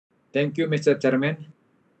Thank you, Mr. Chairman.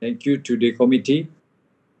 Thank you to the committee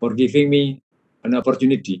for giving me an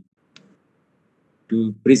opportunity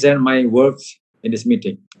to present my works in this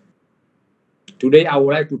meeting. Today, I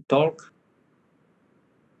would like to talk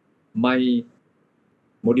my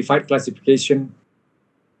modified classification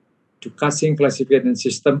to Cushing classification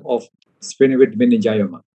system of Sphenoid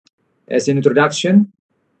meningioma. As an introduction,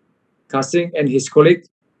 Cushing and his colleague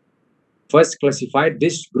first classified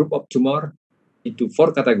this group of tumor into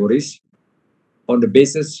 4 categories on the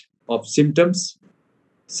basis of symptoms,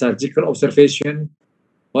 surgical observation,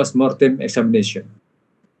 post-mortem examination.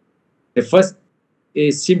 The first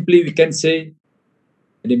is simply, we can say,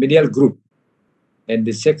 the medial group, and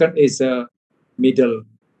the second is a middle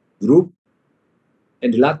group,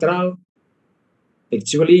 and the lateral.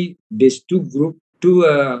 Actually, these two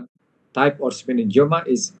type of meningioma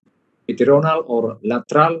is pteronal or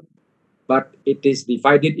lateral, but it is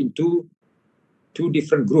divided into 2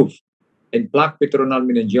 different groups, and plaque pteronal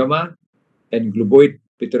meningioma and globoid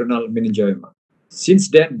pteronal meningioma. Since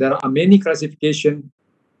then, there are many classifications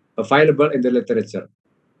available in the literature,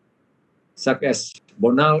 such as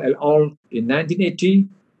Bonal et al. In 1980,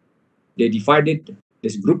 they divided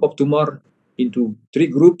this group of tumor into 3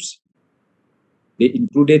 groups. They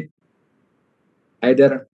included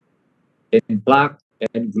either in plaque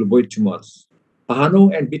and globoid tumors.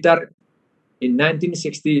 Pahano and Bitar in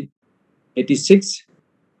 1986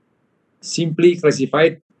 simply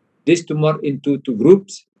classified this tumor into 2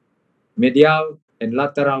 groups, medial and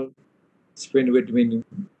lateral sphenoid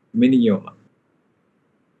meningioma.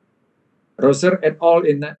 Roser et al.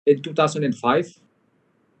 In 2005,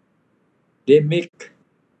 they make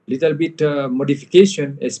little bit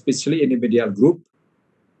modification, especially in the medial group.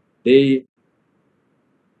 They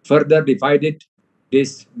further divided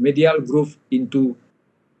this medial group into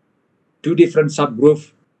 2 different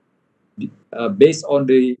subgroups based on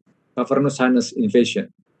the cavernous sinus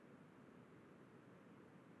invasion.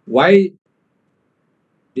 Why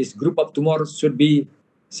this group of tumors should be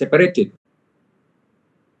separated?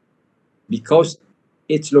 Because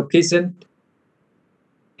its location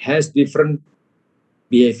has different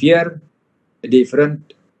behavior,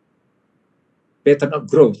 different pattern of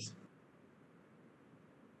growth.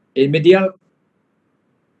 In medial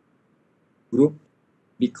group,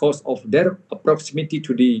 because of their proximity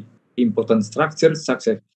to the important structures such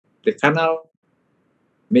as the canal,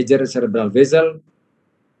 major cerebral vessel,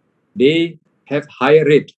 they have higher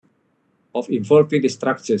rate of involving the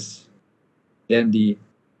structures than the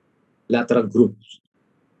lateral groups.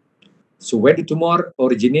 So when the tumor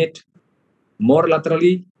originates more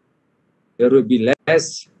laterally, there will be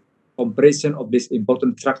less compression of these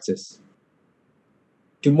important structures.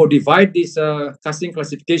 To modify this Cushing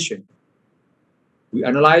classification, we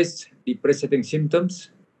analyze the presenting symptoms,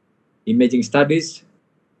 imaging studies,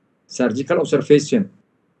 surgical observation,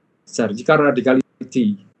 surgical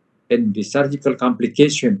radicality, and the surgical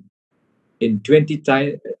complication in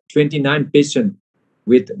 29 patients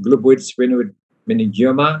with globoid sphenoid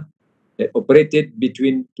meningioma that operated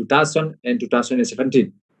between 2000 and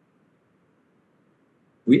 2017.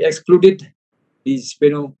 We excluded the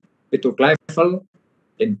sphenopetroclival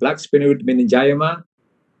and plaque sphenoid meningioma,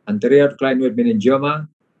 anterior clinoid meningioma,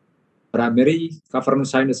 primary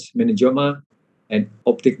cavernous sinus meningioma, and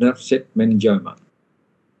optic nerve sheath meningioma.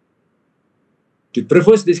 To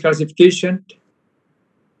propose this classification,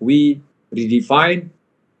 we redefine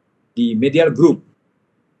the medial group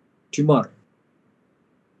tumor.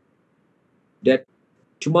 That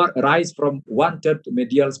tumor arise from 1/3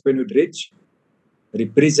 medial sphenoid ridge,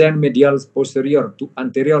 represent medial posterior to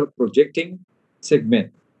anterior projecting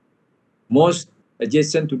segment, most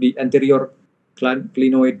adjacent to the anterior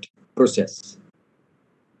clinoid process,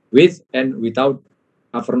 with and without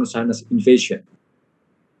cavernous sinus invasion.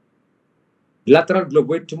 Lateral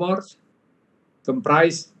globoid tumors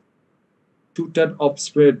comprise 2/3 of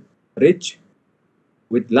sphenoid ridge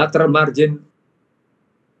with lateral margin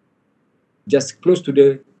just close to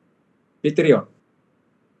the pterion.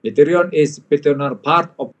 Pterion is pteronal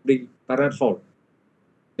part of the parent fold.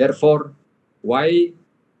 Therefore, why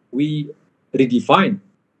we redefine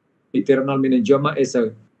pteronal meningioma as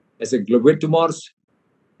a globoid tumors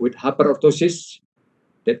with hyperorthosis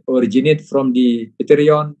that originate from the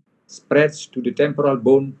pterion, spreads to the temporal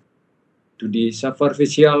bone, to the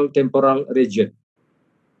superficial temporal region.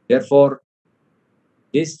 Therefore,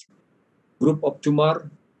 this group of tumor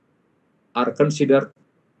are considered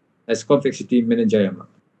as convexity meningioma.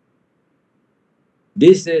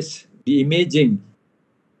 This is the imaging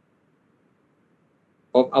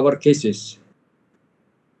of our cases.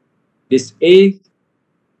 This A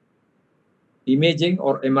imaging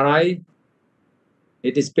or MRI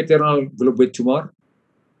It is paternal globate tumor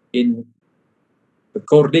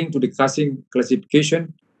according to the Cushing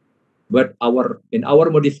classification, but in our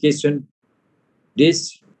modification,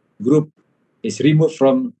 this group is removed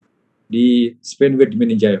from the Sphenoid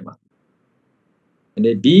meningioma. And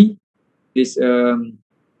the B is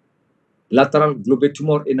lateral globate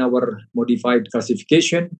tumor in our modified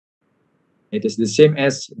classification. It is the same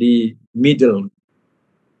as the middle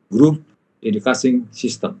group in the Cushing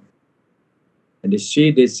system. And you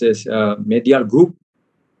see this is medial group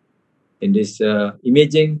in this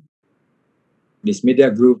imaging, this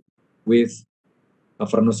medial group with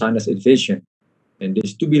cavernous invasion. And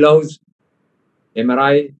these two below,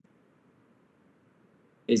 MRI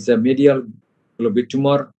is a medial globate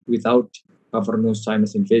tumor without cavernous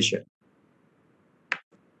sinus invasion.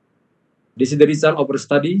 This is the result of our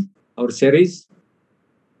study, our series.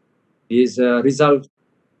 This result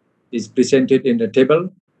is presented in the table.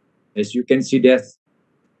 As you can see that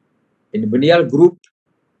in the medial group,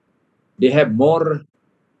 they have more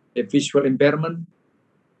visual impairment.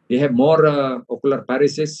 They have more ocular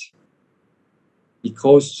paresis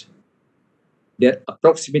because their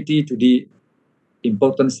proximity to the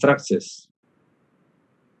important structures.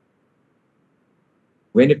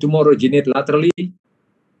 When the tumor originates laterally,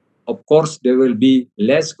 of course, there will be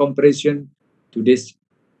less compression to these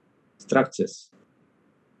structures.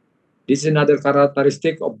 This is another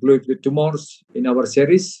characteristic of globate tumors in our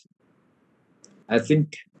series. I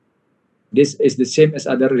think this is the same as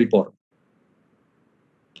other report.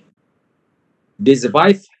 This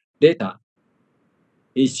 5 data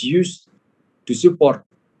is used to support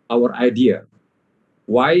our idea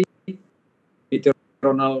why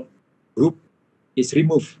paternal group is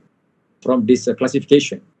removed from this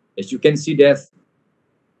classification. As you can see that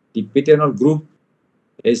the paternal group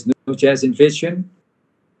has no chest invasion,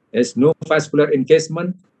 has no vascular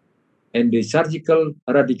encasement, and the surgical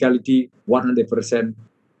radicality 100%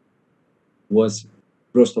 was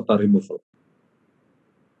gross total removal.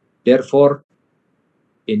 Therefore,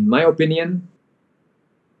 in my opinion,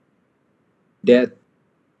 that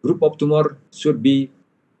group of tumor should be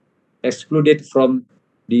excluded from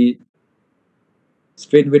the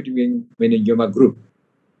Sphenoid meningioma group.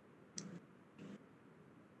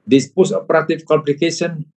 This post-operative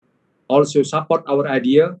complication also support our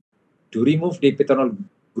idea to remove the paternal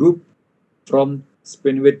group from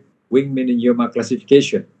Sphenoid wing meningioma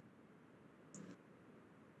classification.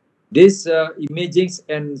 These imagings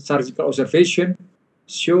and surgical observation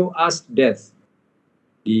show us that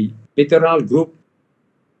the paternal group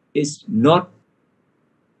is not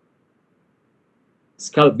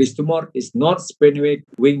skull-based tumor, is not sphenoid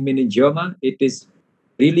wing meningioma, it is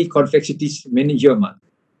really convexity meningioma.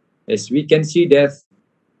 As we can see that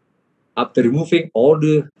after removing all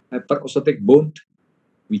the hyperostotic bone,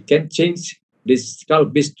 we can change this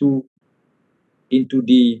skull-based into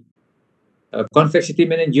the convexity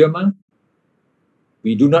meningioma.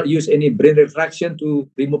 We do not use any brain retraction to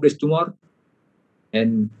remove this tumor.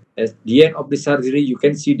 And at the end of the surgery, you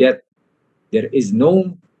can see that there is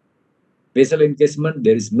no basal encasement,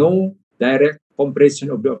 there is no direct compression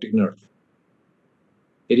of the optic nerve.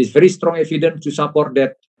 It is very strong evidence to support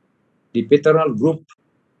that the paternal group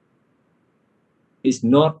is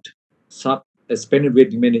not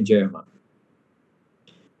sphenoid meningioma.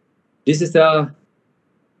 This is the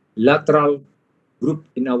lateral group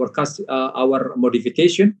in our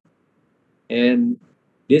modification, and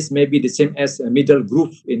this may be the same as a middle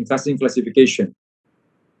group in Cushing classification.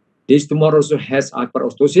 This tumor also has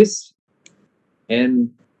hyperostosis,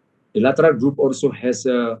 and the lateral group also has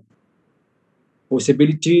a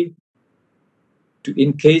possibility to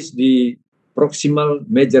encase the proximal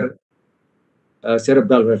major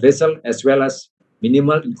cerebral vessel as well as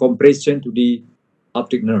minimal compression to the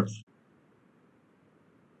optic nerve.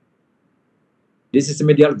 This is a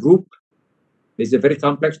medial group. This is a very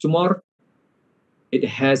complex tumor. It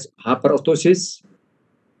has hyperostosis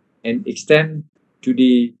and extend to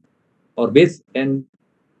the orbit and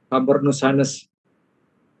cavernous sinus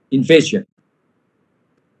invasion.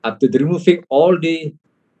 After removing all the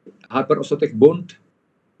hyperostotic bone,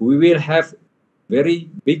 we will have very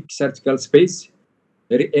big surgical space,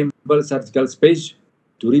 very ample surgical space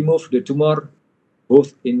to remove the tumor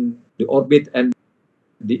both in the orbit and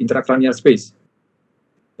the intracranial space.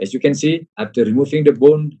 As you can see, after removing the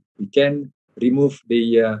bone, we can remove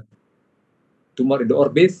the tumor in the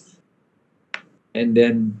orbit. And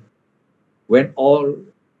then when all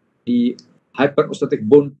the hyperostotic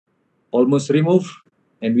bone almost removed,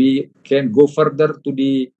 and we can go further to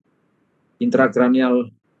the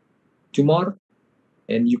intracranial tumor,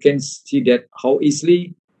 and you can see that how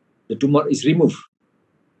easily the tumor is removed.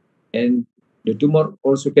 And The tumor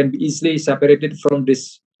also can be easily separated from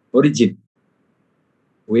this origin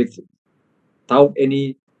without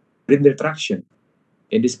any brain retraction.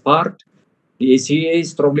 In this part, the ACA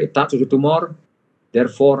is strongly attached to the tumor,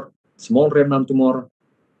 therefore, small remnant tumor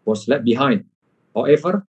was left behind.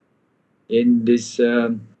 However, in this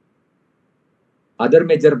other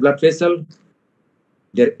major blood vessel,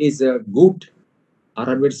 there is a good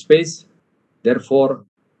around space, therefore,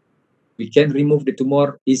 we can remove the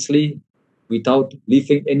tumor easily without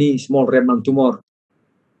leaving any small remnant tumor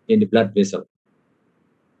in the blood vessel.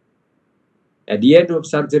 At the end of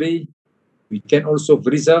surgery, we can also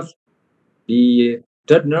preserve the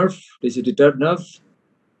third nerve. This is the third nerve.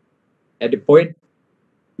 At the point,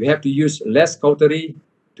 we have to use less cautery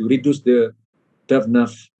to reduce the third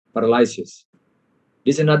nerve paralysis.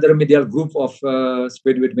 This is another medial group of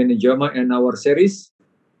sphenoid meningioma in our series.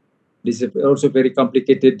 This is also very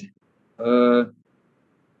complicated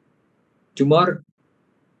tumor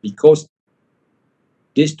because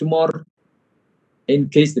this tumor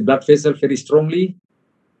encases the blood vessel very strongly,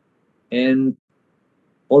 and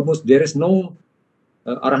almost there is no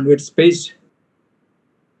arachnoid space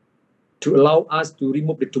to allow us to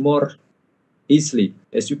remove the tumor easily.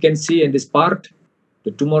 As you can see in this part,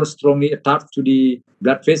 the tumor is strongly attached to the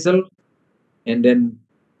blood vessel, and then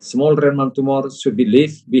small remnant tumor should be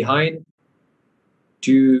left behind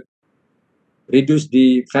to reduce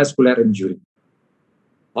the vascular injury.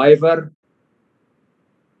 However,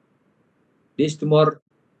 this tumor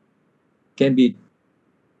can be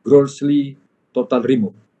grossly total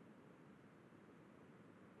removed.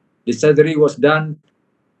 The surgery was done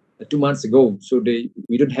 2 months ago, so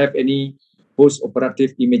we don't have any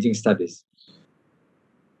post-operative imaging studies.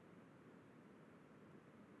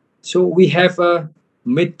 So we have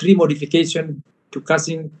made 3 modifications to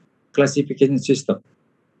Cushing classification system.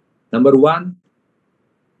 Number 1,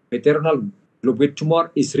 paternal lobe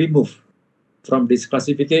tumor is removed from this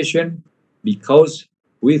classification because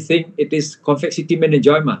we think it is convexity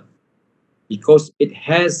meningioma, because it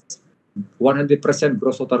has 100%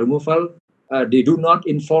 gross total removal. They do not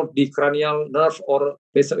involve the cranial nerve or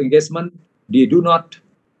vessel engagement. They do not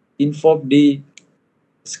involve the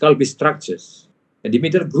skull-based structures. And the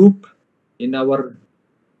middle group in our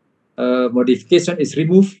modification is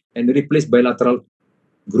removed and replaced by lateral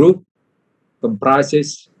group,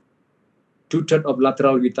 comprises 2/3 of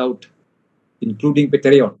lateral without including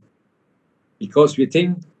petereon, because we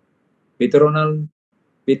think peteronal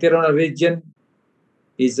region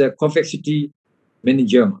is a convexity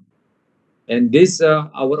meningioma. And this,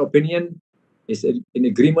 our opinion, is in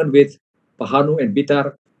agreement with Pahanu and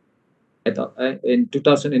Bitar in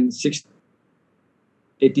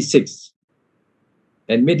 2086.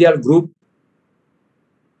 And medial group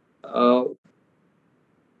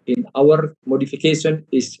in our modification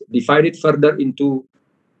is divided further into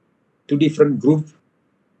 2 different groups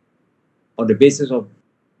on the basis of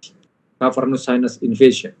cavernous sinus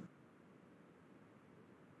invasion.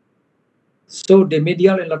 So the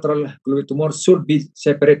medial and lateral global tumor should be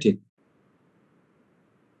separated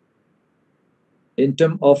in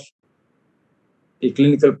terms of a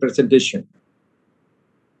clinical presentation.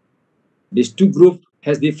 These 2 groups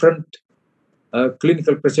has different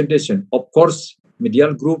clinical presentation. Of course,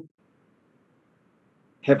 medial group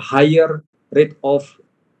have higher rate of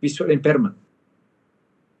visual impairment.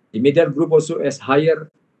 The medial group also has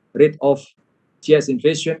higher rate of GS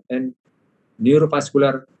invasion and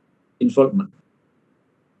neurovascular involvement.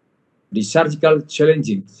 The surgical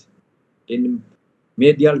challenges in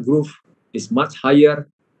medial group is much higher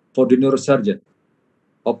for the neurosurgeon.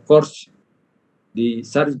 Of course, the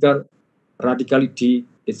surgical radicality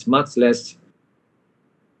is much less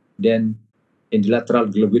than in the lateral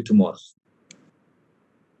globule tumors.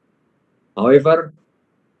 However,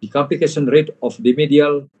 the complication rate of the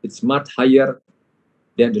medial is much higher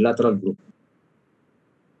than the lateral group.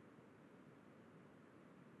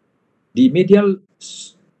 The medial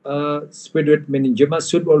sphenoid meningioma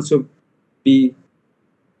should also be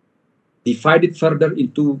divided further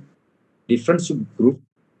into different subgroups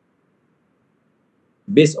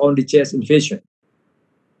based on the chest invasion.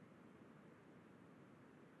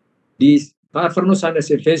 This cavernous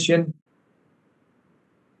sinus invasion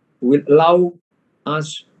will allow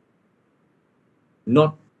us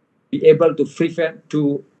not be able to prevent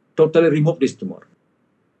to totally remove this tumor.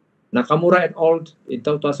 Nakamura et al. In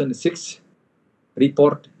 2006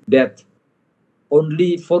 report that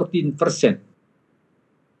only 14%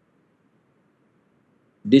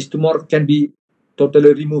 this tumor can be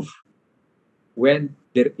totally removed when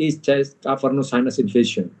there is chest cavernous sinus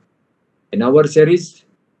invasion. In our series,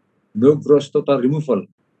 no gross total removal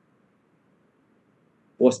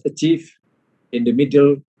was achieved in the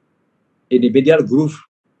medial groove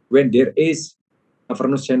when there is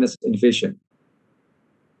cavernous sinus invasion.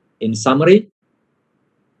 In summary,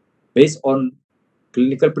 based on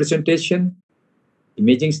clinical presentation,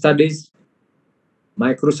 imaging studies,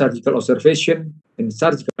 microsurgical observation, and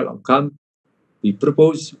surgical outcome, we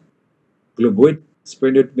propose globoid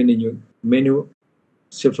sphenoid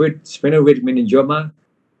meningioma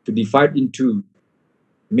to divide into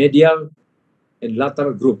medial and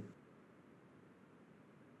lateral group.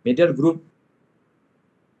 Medial group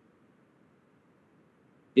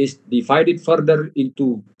is divided further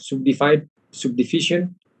into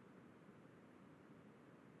subdivision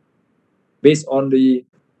based on the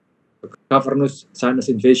cavernous sinus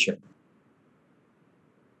invasion.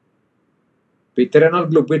 Paterno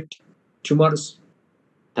globoid tumors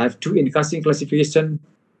type 2 in Cushing classification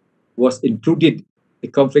was included the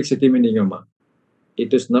convexity meningioma.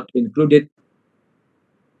 It is not included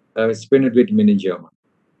sphenoid meningioma.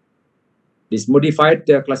 This modified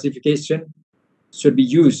classification should be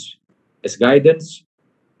used as guidance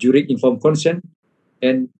during informed consent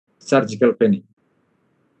and surgical planning.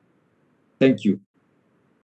 Thank you.